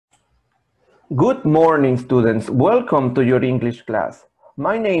Good morning, students. Welcome to your English class.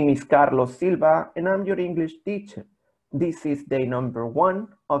 My name is Carlos Silva and I'm your English teacher. This is day number 1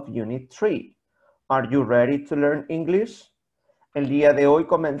 of Unit 3. Are you ready to learn English? El día de hoy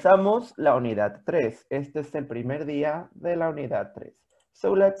comenzamos la unidad 3. Este es el primer día de la unidad 3.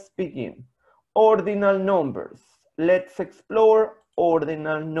 So let's begin. Ordinal numbers. Let's explore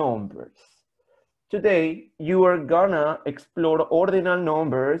ordinal numbers. Today, you are gonna explore ordinal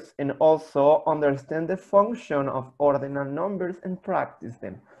numbers and also understand the function of ordinal numbers and practice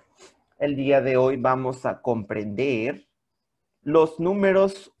them. El día de hoy vamos a comprender los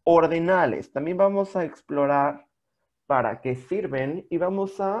números ordinales. También vamos a explorar para qué sirven y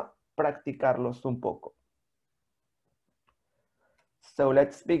vamos a practicarlos un poco. So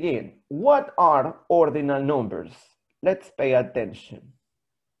let's begin. What are ordinal numbers? Let's pay attention.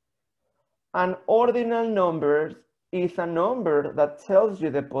 An ordinal number is a number that tells you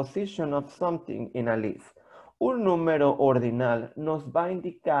the position of something in a list. Un número ordinal nos va a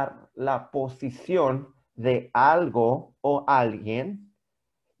indicar la posición de algo o alguien,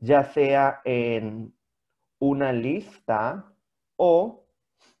 ya sea en una lista o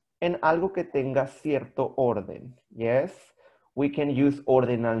en algo que tenga cierto orden. Yes, we can use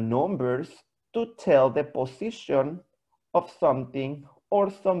ordinal numbers to tell the position of something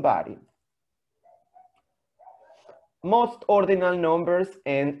or somebody. Most ordinal numbers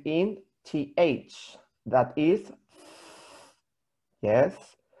end in TH, that is, yes.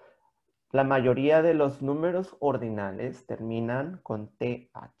 La mayoría de los números ordinales terminan con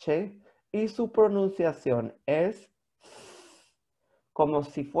TH y su pronunciación es como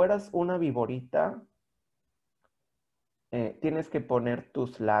si fueras una viborita. Tienes que poner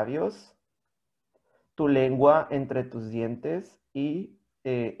tus labios, tu lengua entre tus dientes y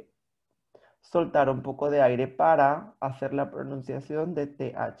soltar un poco de aire para hacer la pronunciación de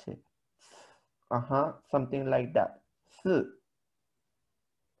TH. Something like that.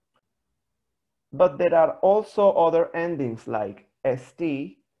 But there are also other endings like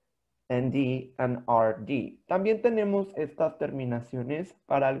ST, ND, and RD. También tenemos estas terminaciones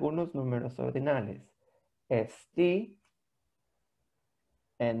para algunos números ordinales. ST,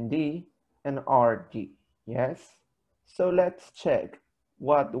 ND, and RD. Yes? So let's check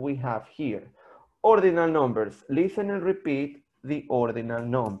what we have here. Ordinal numbers. Listen and repeat the ordinal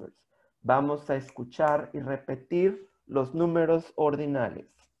numbers. Vamos a escuchar y repetir los números ordinales.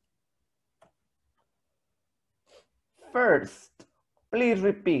 First. Please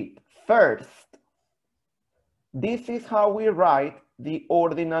repeat. First. This is how we write the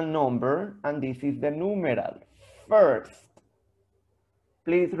ordinal number and this is the numeral. First.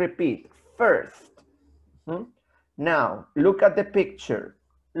 Please repeat. First. Now, look at the picture.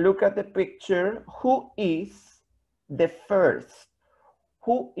 Look at the picture. Who is the first?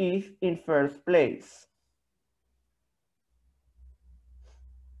 Who is in first place?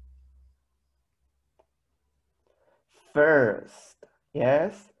 First,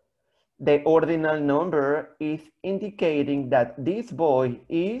 yes. The ordinal number is indicating that this boy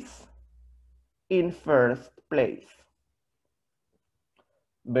is in first place.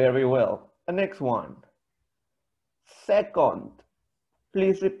 Very well. The next one. Second.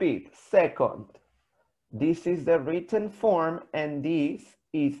 Please repeat. Second. This is the written form and this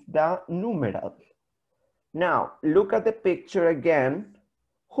is the numeral. Now, look at the picture again.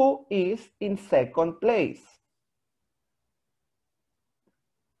 Who is in second place?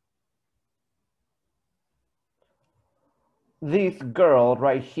 This girl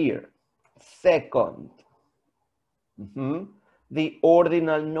right here. Second. The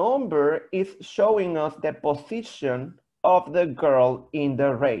ordinal number is showing us the position of the girl in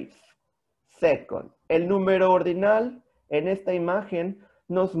the race. Second. El número ordinal en esta imagen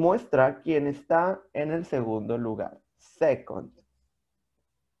nos muestra quién está en el segundo lugar. Second.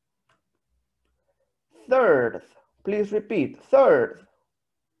 Third. Please repeat. Third.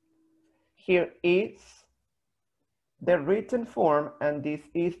 Here is the written form and this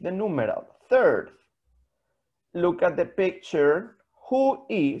is the numeral. Third. Look at the picture. Who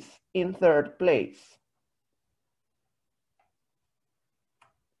is in third place?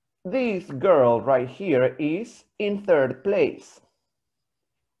 This girl right here is in third place.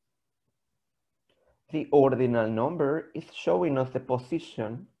 The ordinal number is showing us the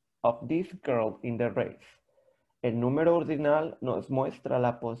position of this girl in the race. El número ordinal nos muestra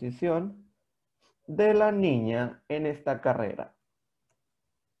la posición de la niña en esta carrera.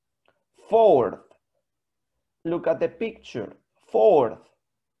 Fourth. Look at the picture. Fourth.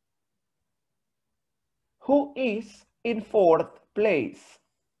 Who is in fourth place?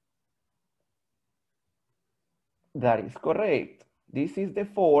 That is correct. This is the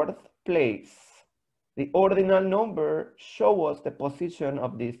fourth place. The ordinal number shows us the position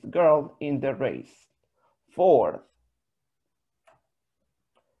of this girl in the race. Fourth.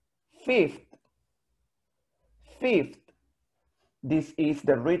 Fifth. Fifth. This is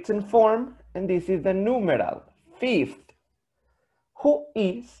the written form and this is the numeral. Fifth. Who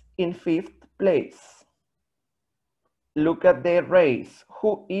is in fifth place? Look at the race.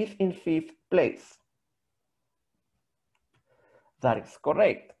 Who is in fifth place? That is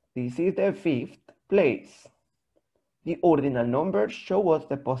correct. This is the fifth place. The ordinal number shows us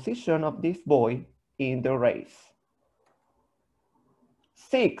the position of this boy in the race.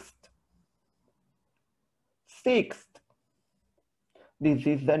 Sixth. Sixth. This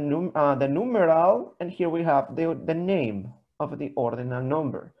is the numeral, and here we have the name of the ordinal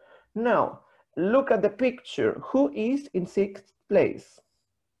number. Now, look at the picture. Who is in sixth place?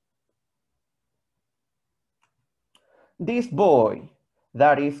 This boy.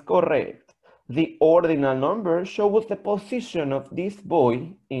 That is correct. The ordinal number shows the position of this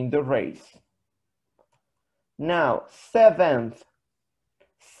boy in the race. Now, seventh.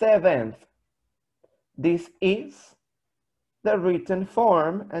 Seventh. This is the written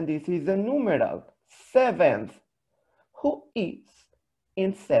form and this is the numeral. Seventh. Who is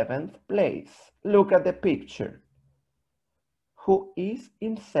in seventh place? Look at the picture. Who is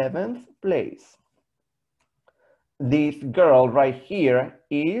in seventh place? This girl right here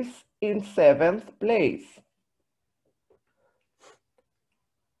is in seventh place.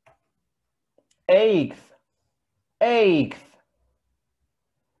 Eighth. Eighth.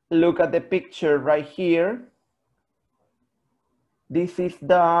 Look at the picture right here. This is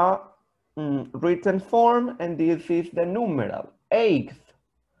the written form and this is the numeral. Eighth.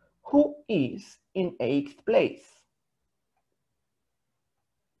 Who is in eighth place?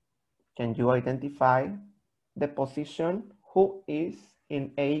 Can you identify the position? Who is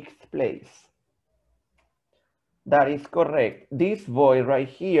in eighth place? That is correct. This boy right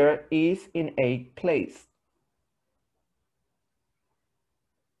here is in eighth place.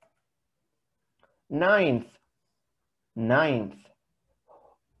 Ninth. Ninth.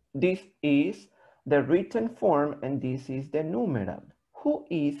 This is the written form and this is the numeral. Who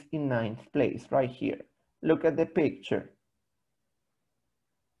is in ninth place right here? Look at the picture.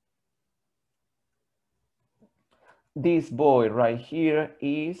 This boy right here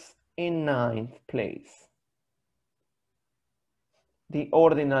is in ninth place. The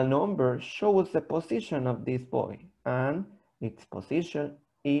ordinal number shows the position of this boy and its position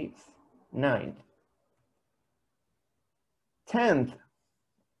is ninth. Tenth.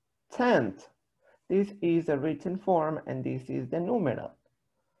 Tenth. This is a written form and this is the numeral.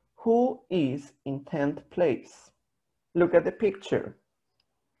 Who is in 10th place? Look at the picture.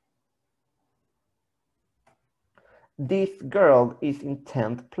 This girl is in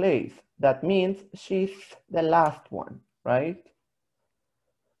 10th place. That means she's the last one, right?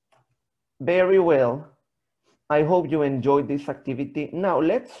 Very well. I hope you enjoyed this activity. Now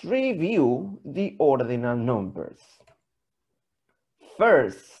let's review the ordinal numbers.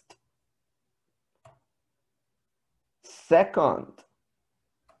 First, second,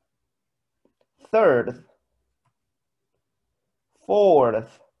 third,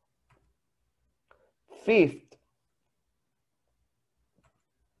 fourth, fifth,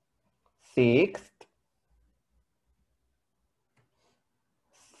 sixth,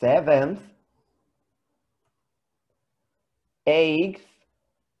 seventh, eighth,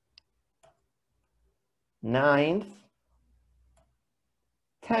 ninth,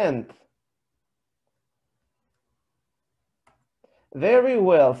 10th. Very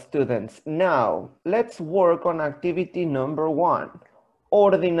well, students. Now, let's work on activity number 1,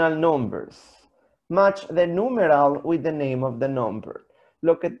 ordinal numbers. Match the numeral with the name of the number.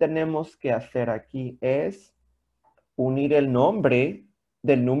 Lo que tenemos que hacer aquí es unir el nombre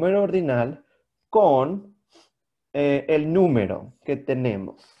del número ordinal con el número que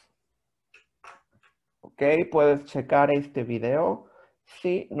tenemos. Ok, puedes checar este video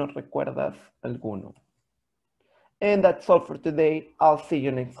si no recuerdas alguno. And that's all for today. I'll see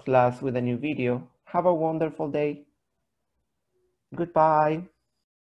you next class with a new video. Have a wonderful day. Goodbye.